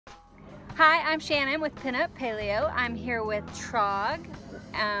Hi, I'm Shannon with Pinup Paleo. I'm here with Trog,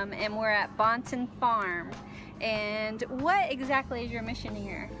 and we're at Bonton Farm. And what exactly is your mission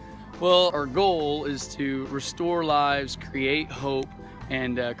here? Well, our goal is to restore lives, create hope,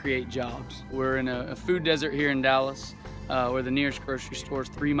 and create jobs. We're in a food desert here in Dallas, where the nearest grocery store is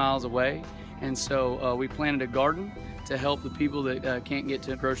 3 miles away. And so we planted a garden to help the people that can't get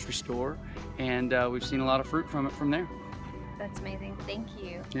to a grocery store. And we've seen a lot of fruit from it from there. That's amazing. Thank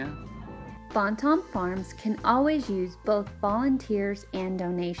you. Yeah. Bonton Farms can always use both volunteers and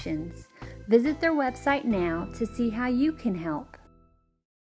donations. Visit their website now to see how you can help.